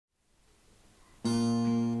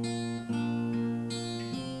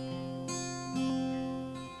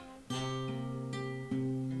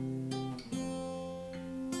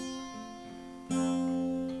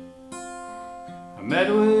met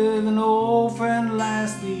with an old friend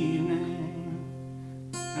last evening,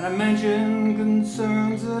 and I mentioned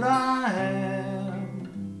concerns that I have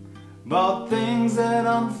about things that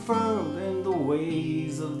unfurl in the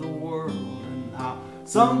ways of the world, and how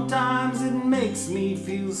sometimes it makes me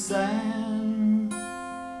feel sad.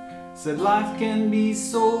 Said life can be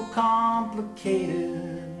so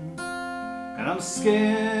complicated, and I'm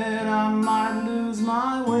scared I might lose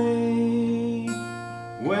my way.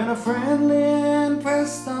 When a friendly hand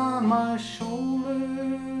pressed on my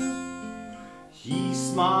shoulder, he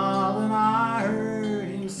smiled and I heard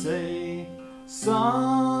him say,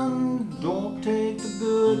 "Son, don't take the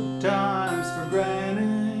good times for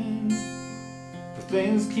granted, for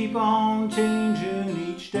things keep on changing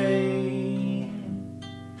each day.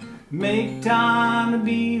 Make time to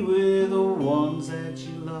be with the ones that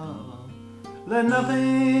you love. Let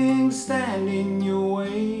nothing stand in your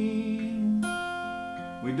way.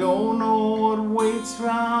 We don't know what waits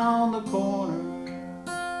round the corner.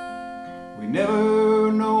 We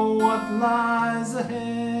never know what lies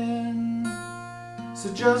ahead. So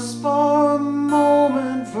just for a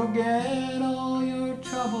moment, forget all your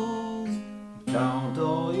troubles, count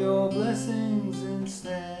all your blessings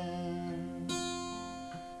instead."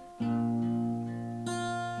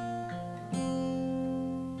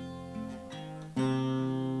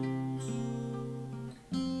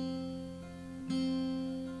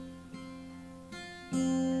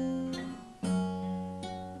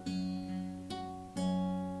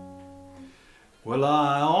 Well,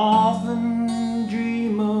 I often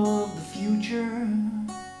dream of the future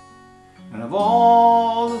and of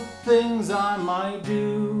all the things I might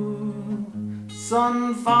do.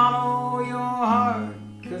 Son, follow your heart,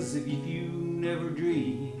 'cause if you never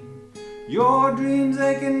dream, your dreams,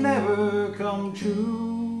 they can never come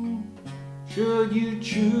true. Should you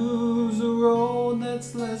choose a road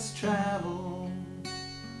that's less traveled,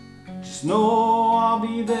 just know I'll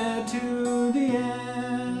be there to the end.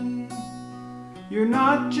 You're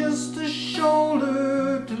not just a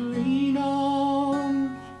shoulder to lean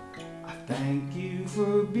on. I thank you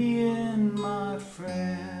for being my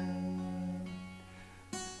friend.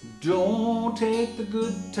 Don't take the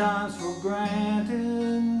good times for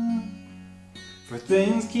granted, for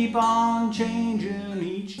things keep on changing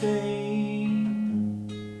each day.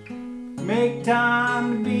 Make time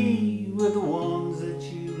to be with the ones that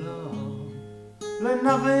you love. Let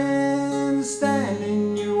nothing stand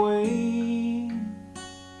in your way.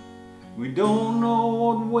 We don't know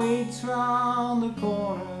what waits round the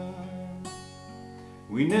corner.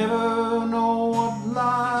 We never know what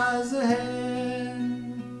lies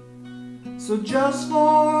ahead. So just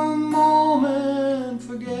for a moment,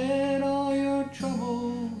 forget all your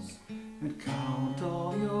troubles and count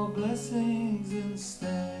all your blessings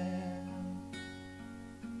instead.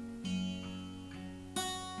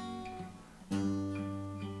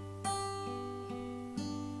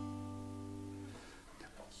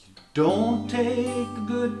 Don't take the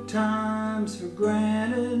good times for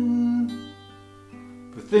granted,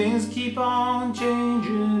 for things keep on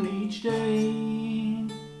changing each day.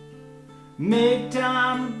 Make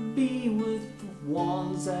time to be with the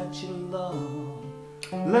ones that you love.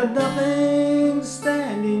 Let nothing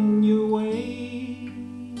stand in your way.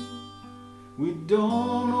 We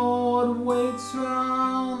don't know what waits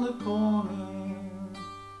round the corner.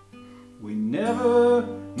 We never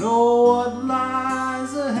know what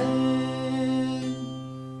lies ahead.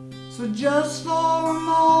 So just for a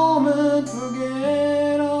moment,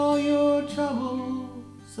 forget all your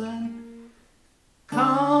troubles and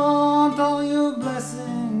count all your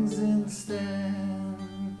blessings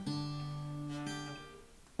instead.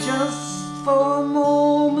 Just for a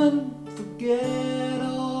moment, forget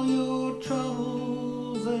all your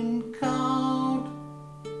troubles and count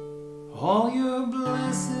all your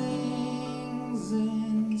blessings instead.